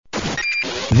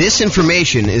This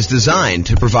information is designed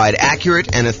to provide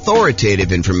accurate and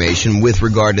authoritative information with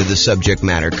regard to the subject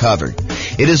matter covered.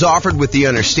 It is offered with the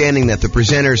understanding that the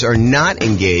presenters are not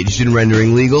engaged in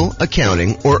rendering legal,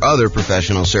 accounting, or other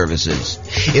professional services.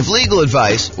 If legal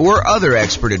advice or other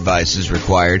expert advice is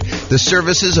required, the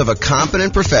services of a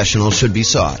competent professional should be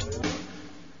sought.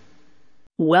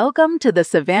 Welcome to the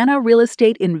Savannah Real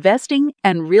Estate Investing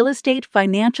and Real Estate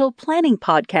Financial Planning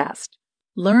Podcast.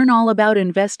 Learn all about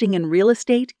investing in real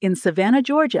estate in Savannah,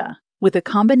 Georgia, with a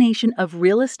combination of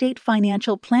real estate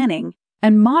financial planning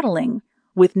and modeling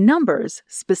with numbers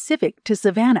specific to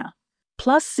Savannah,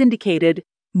 plus syndicated,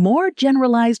 more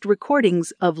generalized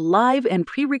recordings of live and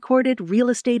pre-recorded real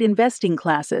estate investing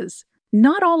classes,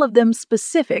 not all of them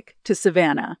specific to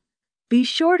Savannah. Be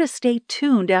sure to stay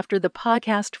tuned after the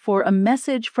podcast for a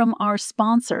message from our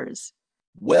sponsors.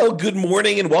 Well, good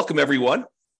morning and welcome, everyone.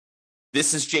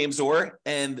 This is James Orr,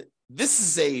 and this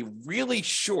is a really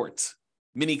short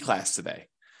mini class today.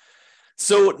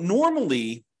 So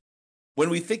normally, when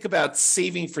we think about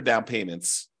saving for down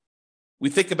payments, we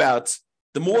think about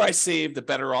the more I save, the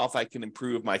better off I can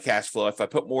improve my cash flow. If I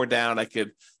put more down, I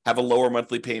could have a lower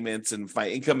monthly payment, and if my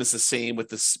income is the same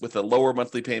with a lower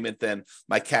monthly payment, then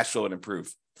my cash flow would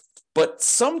improve. But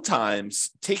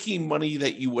sometimes taking money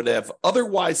that you would have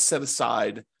otherwise set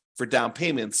aside for down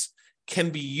payments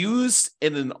can be used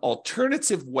in an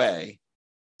alternative way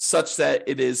such that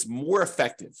it is more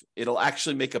effective. It'll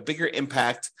actually make a bigger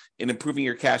impact in improving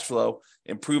your cash flow,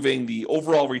 improving the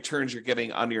overall returns you're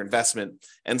getting on your investment.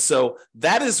 And so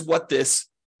that is what this,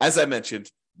 as I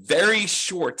mentioned, very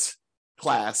short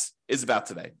class is about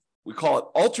today. We call it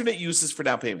alternate uses for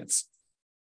down payments.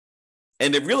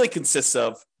 And it really consists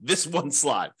of this one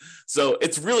slide. So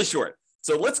it's really short.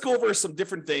 So let's go over some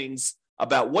different things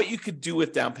about what you could do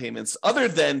with down payments other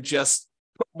than just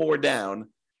put more down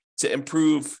to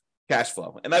improve cash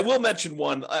flow. And I will mention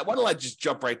one. Why don't I just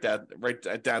jump right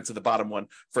down to the bottom one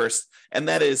first? And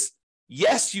that is,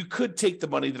 yes, you could take the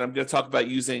money that I'm going to talk about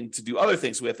using to do other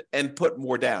things with and put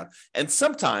more down. And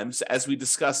sometimes, as we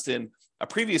discussed in a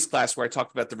previous class where I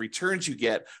talked about the returns you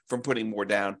get from putting more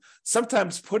down,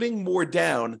 sometimes putting more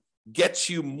down gets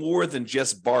you more than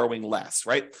just borrowing less,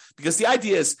 right? Because the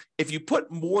idea is if you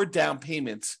put more down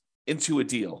payment into a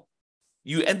deal,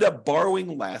 you end up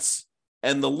borrowing less,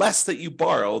 and the less that you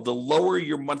borrow, the lower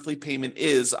your monthly payment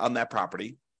is on that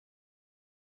property.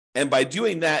 And by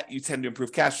doing that, you tend to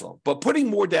improve cash flow. But putting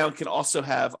more down can also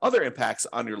have other impacts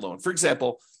on your loan. For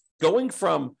example, going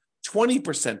from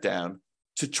 20% down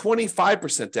to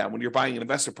 25% down when you're buying an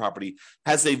investment property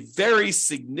has a very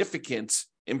significant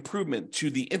improvement to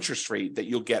the interest rate that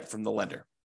you'll get from the lender.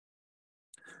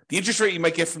 The interest rate you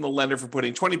might get from the lender for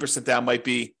putting 20% down might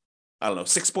be,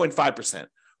 6.5%.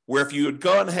 Where if you had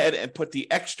gone ahead and put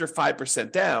the extra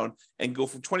 5% down and go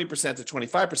from 20% to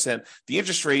 25%, the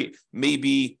interest rate may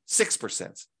be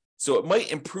 6%. So it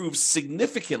might improve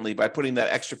significantly by putting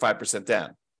that extra 5%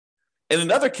 down. And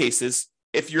in other cases,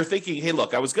 if you're thinking, hey,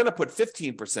 look, I was going to put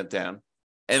 15% down,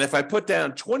 and if I put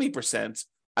down 20%,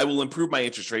 I will improve my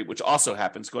interest rate, which also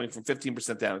happens. Going from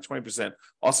 15% down to 20%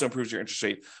 also improves your interest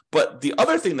rate. But the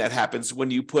other thing that happens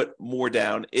when you put more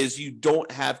down is you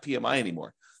don't have PMI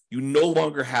anymore. You no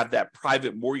longer have that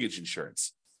private mortgage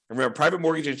insurance. And remember, private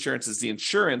mortgage insurance is the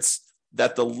insurance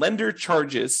that the lender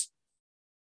charges,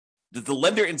 that the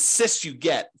lender insists you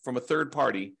get from a third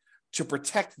party to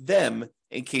protect them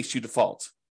in case you default.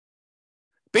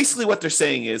 Basically, what they're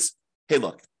saying is, hey,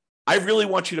 look, I really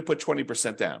want you to put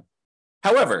 20% down.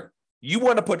 However, you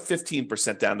want to put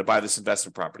 15% down to buy this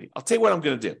investment property. I'll tell you what I'm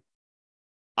going to do.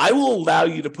 I will allow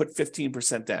you to put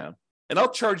 15% down, and I'll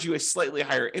charge you a slightly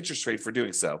higher interest rate for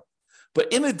doing so.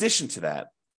 But in addition to that,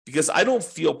 because I don't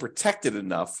feel protected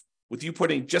enough with you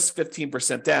putting just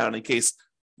 15% down in case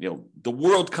the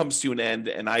world comes to an end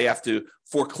and I have to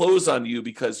foreclose on you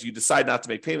because you decide not to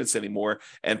make payments anymore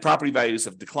and property values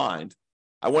have declined,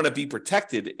 I want to be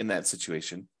protected in that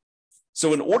situation.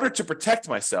 So in order to protect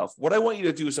myself, what I want you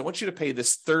to do is I want you to pay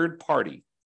this third party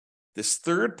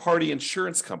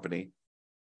insurance company.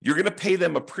 You're going to pay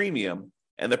them a premium,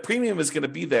 and the premium is going to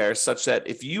be there such that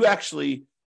if you actually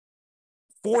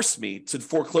force me to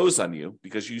foreclose on you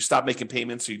because you stop making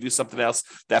payments or you do something else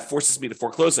that forces me to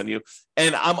foreclose on you,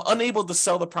 and I'm unable to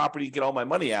sell the property, get all my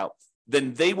money out,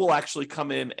 then they will actually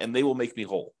come in and they will make me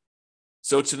whole.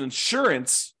 So it's an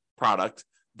insurance product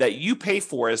that you pay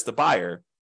for as the buyer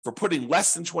for putting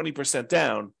less than 20%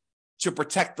 down to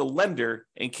protect the lender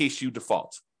in case you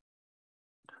default.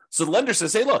 So the lender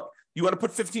says, hey, look, you want to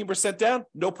put 15% down?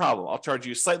 No problem. I'll charge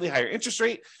you a slightly higher interest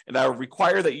rate, and I will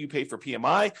require that you pay for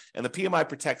PMI, and the PMI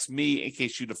protects me in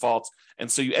case you default.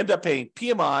 And so you end up paying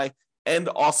PMI and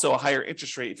also a higher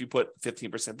interest rate if you put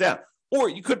 15% down. Or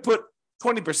you could put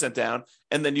 20% down,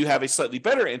 and then you have a slightly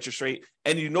better interest rate,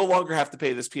 and you no longer have to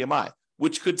pay this PMI,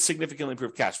 which could significantly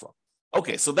improve cash flow.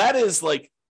 Okay, so that is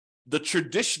like the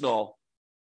traditional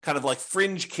kind of like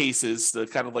fringe cases, the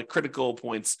kind of like critical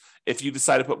points if you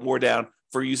decide to put more down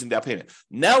for using down payment.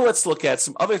 Now let's look at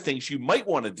some other things you might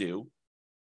want to do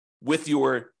with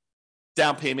your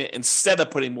down payment instead of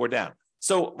putting more down.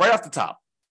 So right off the top,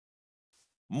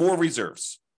 more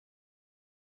reserves.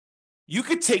 You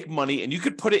could take money and you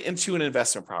could put it into an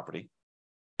investment property.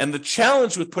 And the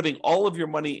challenge with putting all of your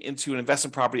money into an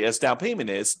investment property as down payment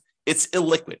is it's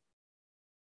illiquid.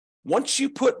 Once you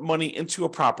put money into a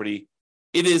property,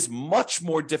 it is much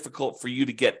more difficult for you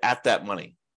to get at that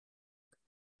money.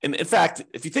 And in fact,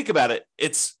 if you think about it,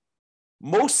 it's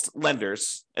most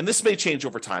lenders, and this may change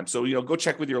over time. So, go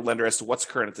check with your lender as to what's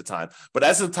current at the time. But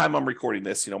as of the time I'm recording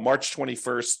this, March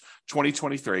 21st,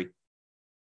 2023,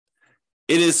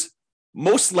 it is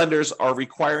most lenders are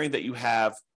requiring that you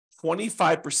have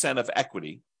 25% of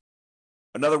equity.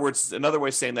 In other words, another way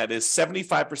of saying that is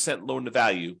 75% loan to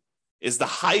value is the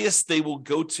highest they will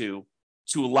go to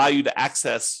allow you to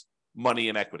access money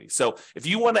and equity. So if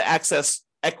you want to access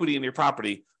equity in your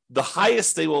property, the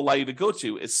highest they will allow you to go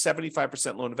to is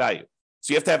 75% loan to value.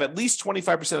 So you have to have at least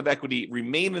 25% of equity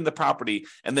remain in the property,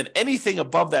 and then anything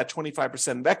above that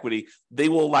 25% of equity, they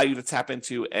will allow you to tap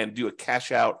into and do a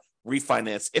cash out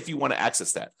refinance if you want to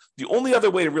access that. The only other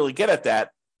way to really get at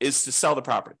that is to sell the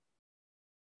property.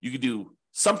 You could do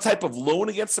some type of loan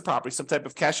against the property, some type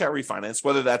of cash out refinance,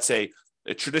 whether that's a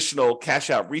traditional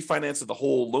cash out refinance of the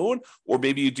whole loan, or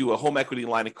maybe you do a home equity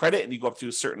line of credit and you go up to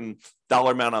a certain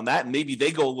dollar amount on that, and maybe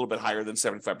they go a little bit higher than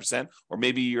 75%, or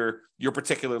maybe your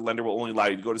particular lender will only allow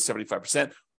you to go to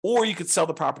 75%, or you could sell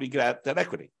the property and get that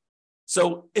equity.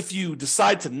 So if you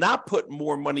decide to not put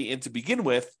more money in to begin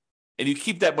with, and you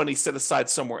keep that money set aside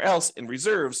somewhere else in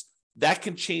reserves, that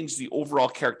can change the overall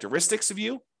characteristics of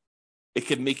you. It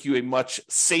can make you a much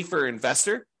safer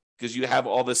investor because you have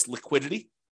all this liquidity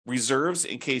reserves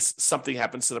in case something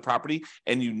happens to the property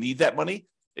and you need that money.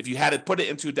 If you had to put it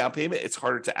into a down payment, it's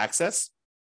harder to access.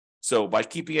 So by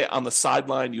keeping it on the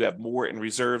sideline, you have more in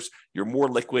reserves, you're more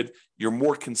liquid, you're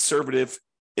more conservative,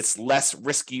 it's less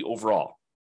risky overall.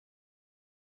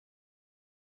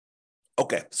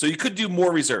 Okay, so you could do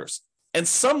more reserves. And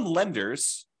some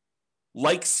lenders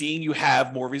like seeing you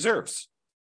have more reserves.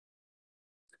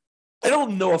 I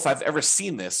don't know if I've ever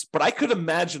seen this, but I could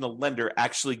imagine a lender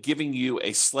actually giving you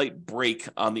a slight break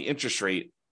on the interest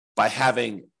rate by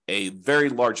having a very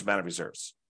large amount of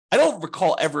reserves. I don't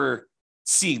recall ever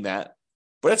seeing that,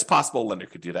 but it's possible a lender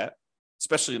could do that,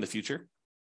 especially in the future,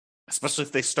 especially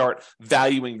if they start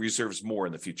valuing reserves more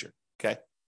in the future, okay?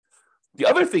 The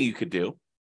other thing you could do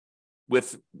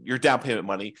with your down payment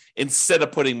money, instead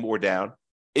of putting more down,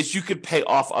 is you could pay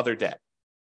off other debt.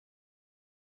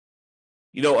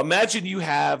 Imagine you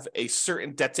have a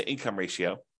certain debt to income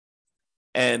ratio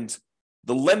and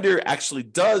the lender actually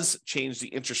does change the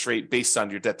interest rate based on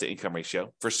your debt to income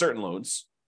ratio for certain loans.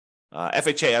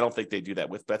 FHA, I don't think they do that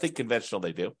with, but I think conventional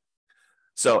they do.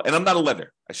 So, and I'm not a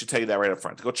lender. I should tell you that right up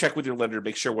front. Go check with your lender to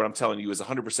make sure what I'm telling you is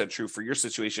 100% true for your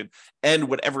situation and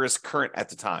whatever is current at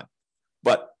the time.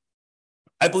 But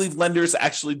I believe lenders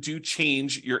actually do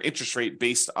change your interest rate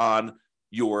based on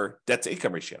your debt to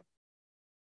income ratio.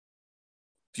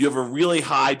 If you have a really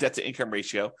high debt to income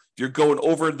ratio, if you're going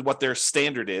over what their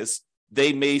standard is,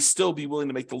 they may still be willing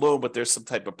to make the loan, but there's some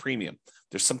type of premium.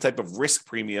 There's some type of risk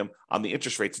premium on the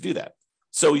interest rate to do that.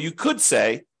 So you could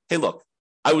say, hey, look,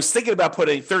 I was thinking about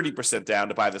putting 30% down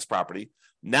to buy this property.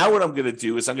 Now what I'm going to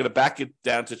do is I'm going to back it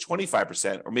down to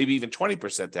 25% or maybe even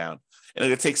 20% down. And I'm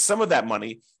going to take some of that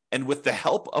money and with the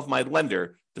help of my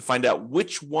lender to find out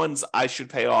which ones I should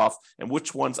pay off and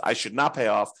which ones I should not pay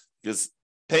off, because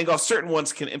paying off certain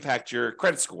ones can impact your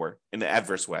credit score in an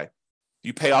adverse way.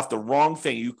 You pay off the wrong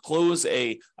thing. You close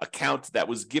a account that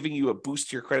was giving you a boost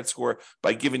to your credit score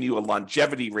by giving you a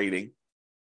longevity rating.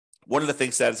 One of the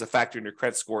things that is a factor in your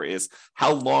credit score is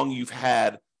how long you've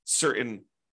had certain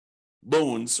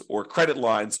loans or credit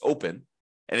lines open.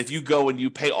 And if you go and you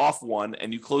pay off one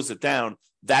and you close it down,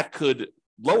 that could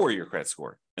lower your credit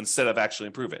score instead of actually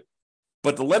improve it.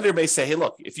 But the lender may say, hey,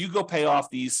 look, if you go pay off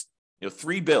these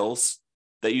 3 bills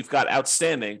that you've got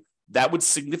outstanding, that would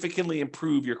significantly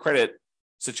improve your credit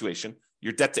situation,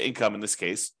 your debt to income in this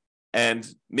case, and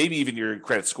maybe even your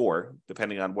credit score,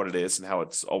 depending on what it is and how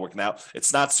it's all working out.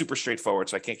 It's not super straightforward,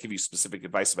 so I can't give you specific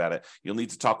advice about it. You'll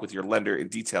need to talk with your lender in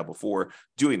detail before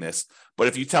doing this. But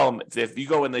if you tell them, if you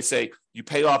go and they say, you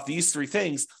pay off these 3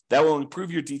 things, that will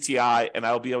improve your DTI and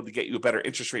I'll be able to get you a better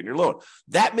interest rate in your loan.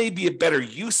 That may be a better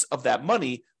use of that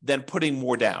money than putting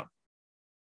more down.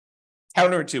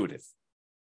 Counterintuitive.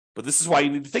 But this is why you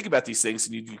need to think about these things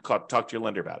and you need to talk to your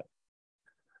lender about it.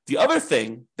 The other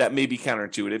thing that may be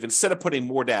counterintuitive, instead of putting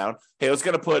more down, hey, I was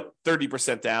going to put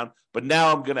 30% down, but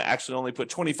now I'm going to actually only put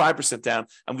 25% down.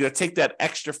 I'm going to take that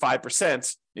extra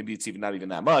 5%, maybe it's even not even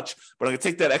that much, but I'm going to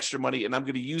take that extra money and I'm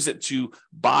going to use it to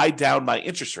buy down my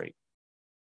interest rate.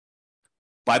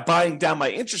 By buying down my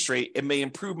interest rate, it may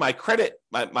improve my credit,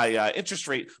 my interest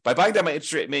rate. By buying down my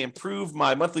interest rate, it may improve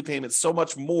my monthly payments so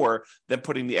much more than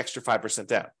putting the extra 5%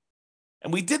 down.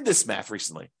 And we did this math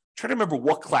recently. I'm trying to remember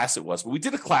what class it was, but we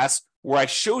did a class where I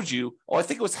showed you, I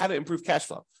think it was how to improve cash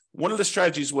flow. One of the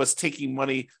strategies was taking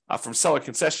money from seller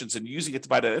concessions and using it to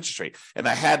buy down interest rate. And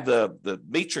I had the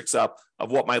matrix up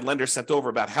of what my lender sent over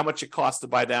about how much it costs to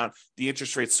buy down the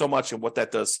interest rate so much and what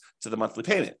that does to the monthly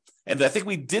payment. And I think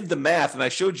we did the math and I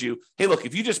showed you, hey, look,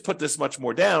 if you just put this much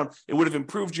more down, it would have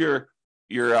improved your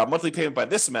monthly payment by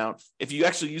this amount. If you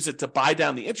actually use it to buy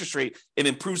down the interest rate, it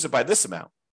improves it by this amount.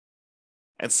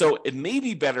 And so it may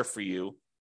be better for you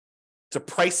to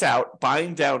price out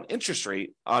buying down interest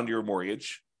rate on your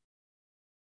mortgage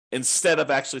instead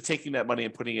of actually taking that money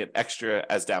and putting it extra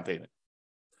as down payment.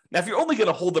 Now, if you're only going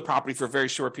to hold the property for a very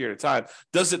short period of time,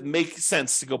 does it make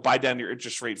sense to go buy down your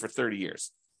interest rate for 30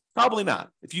 years? Probably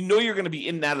not. If you know you're going to be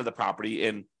in and out of the property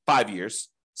in 5 years,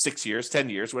 6 years, 10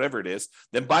 years, whatever it is,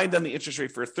 then buying down the interest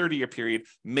rate for a 30-year period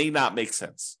may not make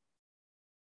sense.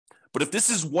 But if this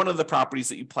is one of the properties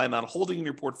that you plan on holding in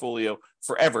your portfolio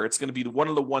forever, it's going to be one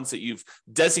of the ones that you've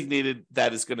designated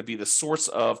that is going to be the source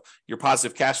of your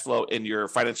positive cash flow in your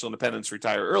financial independence,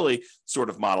 retire early sort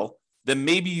of model, then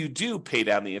maybe you do pay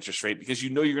down the interest rate because you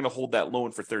know you're going to hold that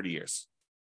loan for 30 years.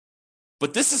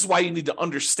 But this is why you need to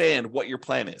understand what your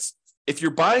plan is. If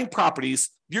you're buying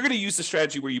properties, you're going to use the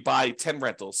strategy where you buy 10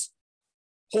 rentals,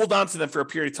 hold on to them for a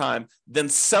period of time, then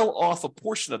sell off a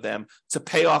portion of them to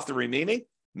pay off the remaining.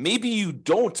 Maybe you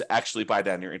don't actually buy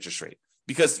down your interest rate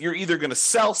because you're either going to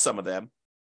sell some of them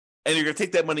and you're going to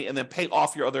take that money and then pay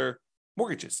off your other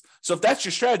mortgages. So if that's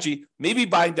your strategy, maybe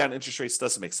buying down interest rates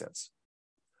doesn't make sense.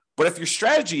 But if your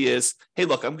strategy is, hey,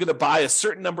 look, I'm going to buy a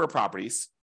certain number of properties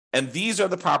and these are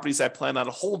the properties I plan on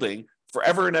holding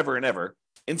forever and ever and ever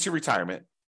into retirement,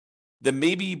 then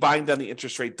maybe buying down the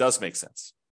interest rate does make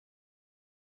sense.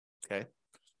 Okay.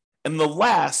 And the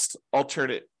last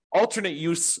alternate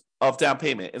use of down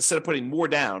payment, instead of putting more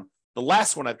down, the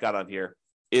last one I've got on here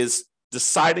is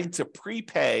deciding to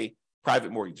prepay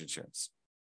private mortgage insurance.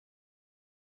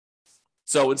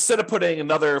 So instead of putting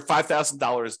another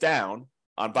 $5,000 down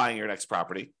on buying your next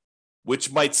property,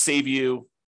 which might save you,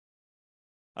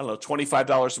 I don't know,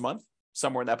 $25 a month,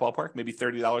 somewhere in that ballpark, maybe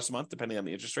 $30 a month, depending on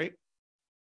the interest rate,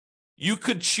 you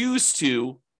could choose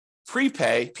to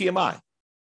prepay PMI.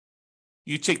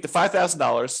 You take the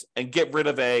 $5,000 and get rid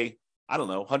of a, I don't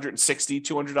know, $160,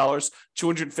 $200,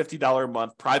 $250 a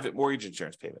month private mortgage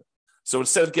insurance payment. So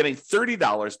instead of getting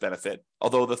 $30 benefit,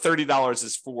 although the $30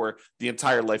 is for the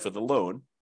entire life of the loan,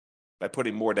 by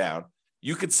putting more down,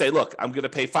 you could say, look, I'm going to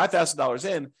pay $5,000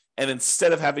 in, and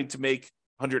instead of having to make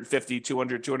 $150,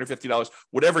 $200, $250,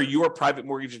 whatever your private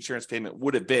mortgage insurance payment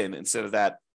would have been, instead of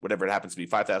that, whatever it happens to be,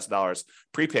 $5,000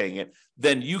 prepaying it,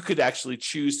 then you could actually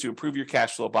choose to improve your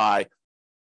cash flow by,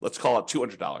 let's call it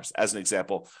 $200 as an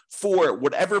example, for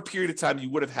whatever period of time you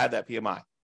would have had that PMI.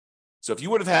 So if you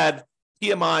would have had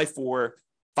PMI for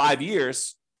 5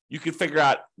 years, you could figure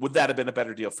out, would that have been a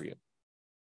better deal for you?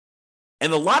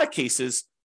 In a lot of cases,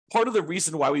 part of the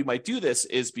reason why we might do this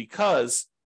is because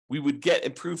we would get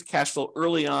improved cash flow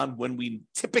early on when we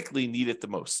typically need it the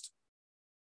most.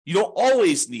 You don't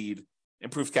always need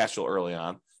improved cash flow early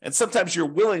on. And sometimes you're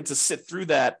willing to sit through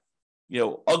that,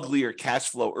 uglier cash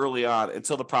flow early on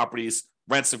until the property's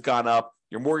rents have gone up.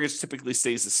 Your mortgage typically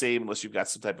stays the same unless you've got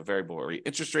some type of variable rate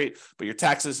interest rate, but your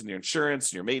taxes and your insurance,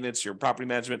 and your maintenance, your property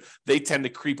management, they tend to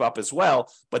creep up as well,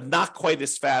 but not quite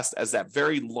as fast as that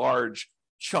very large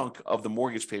chunk of the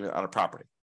mortgage payment on a property.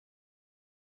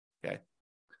 Okay.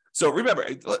 So remember,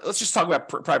 let's just talk about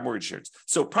private mortgage insurance.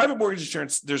 So private mortgage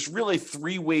insurance, there's really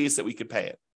 3 ways that we could pay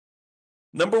it.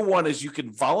 Number one is you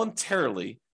can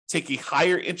voluntarily take a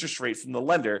higher interest rate from the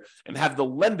lender and have the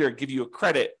lender give you a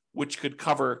credit which could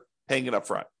cover paying it up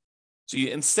front. So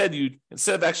instead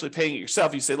of actually paying it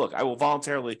yourself, you say, look, I will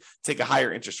voluntarily take a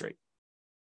higher interest rate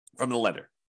from the lender.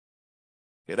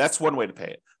 Okay, that's one way to pay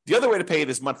it. The other way to pay it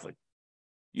is monthly.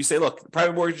 You say, look, the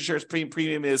private mortgage insurance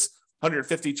premium is $150,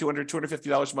 $200,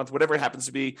 $250 a month, whatever it happens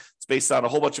to be. It's based on a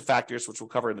whole bunch of factors, which we'll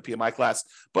cover in the PMI class.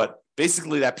 But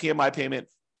basically, that PMI payment,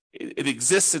 it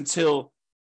exists until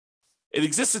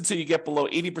you get below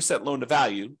 80% loan to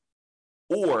value,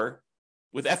 or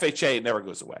with FHA, it never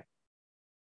goes away.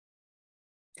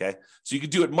 Okay, so you can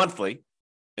do it monthly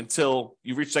until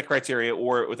you reach that criteria,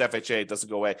 or with FHA, it doesn't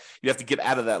go away. You have to get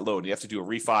out of that loan. You have to do a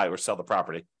refi or sell the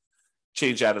property,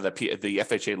 change out of the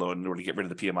FHA loan in order to get rid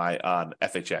of the PMI on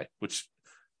FHA, which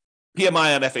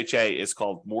PMI on FHA is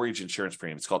called mortgage insurance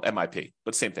premium. It's called MIP,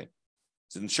 but same thing.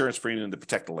 It's an insurance premium to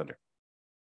protect the lender.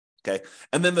 Okay,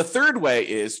 and then the third way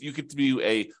is you could do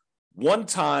a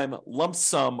one-time lump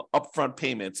sum upfront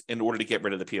payment in order to get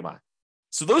rid of the PMI.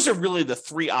 So those are really the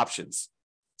three options.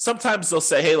 Sometimes they'll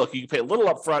say, hey, look, you can pay a little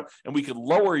upfront and we could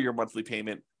lower your monthly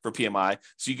payment for PMI.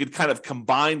 So you could kind of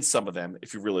combine some of them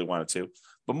if you really wanted to.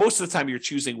 But most of the time you're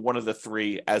choosing one of the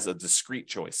three as a discrete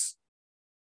choice.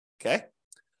 Okay.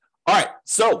 All right.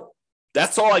 So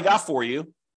that's all I got for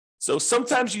you. So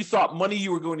sometimes you thought money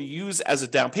you were going to use as a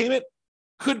down payment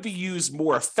could be used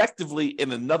more effectively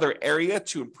in another area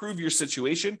to improve your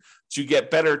situation, to get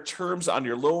better terms on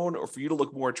your loan, or for you to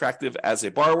look more attractive as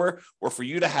a borrower, or for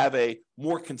you to have a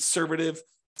more conservative,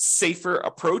 safer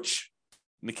approach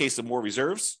in the case of more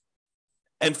reserves.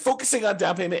 And focusing on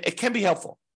down payment, it can be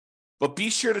helpful, but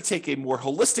be sure to take a more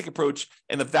holistic approach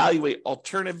and evaluate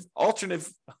alternate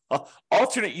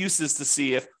uses to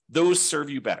see if those serve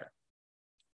you better.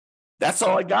 That's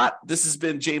all I got. This has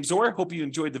been James Orr. Hope you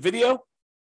enjoyed the video.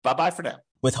 Bye-bye for now.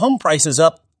 With home prices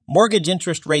up, mortgage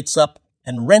interest rates up,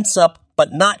 and rents up,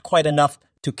 but not quite enough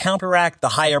to counteract the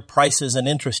higher prices and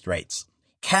interest rates,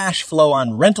 cash flow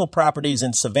on rental properties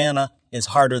in Savannah is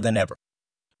harder than ever.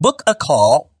 Book a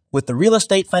call with the Real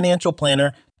Estate Financial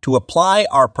Planner to apply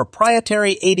our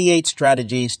proprietary 88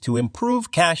 strategies to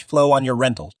improve cash flow on your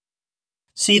rentals.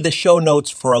 See the show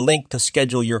notes for a link to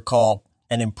schedule your call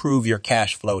and improve your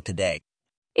cash flow today.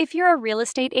 If you're a real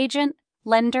estate agent,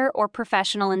 lender, or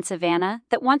professional in Savannah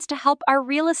that wants to help our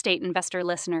real estate investor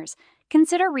listeners,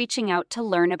 consider reaching out to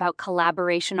learn about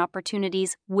collaboration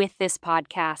opportunities with this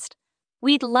podcast.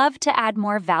 We'd love to add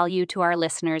more value to our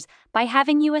listeners by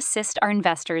having you assist our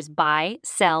investors buy,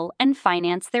 sell, and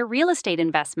finance their real estate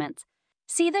investments.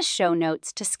 See the show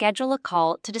notes to schedule a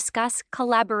call to discuss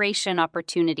collaboration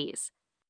opportunities.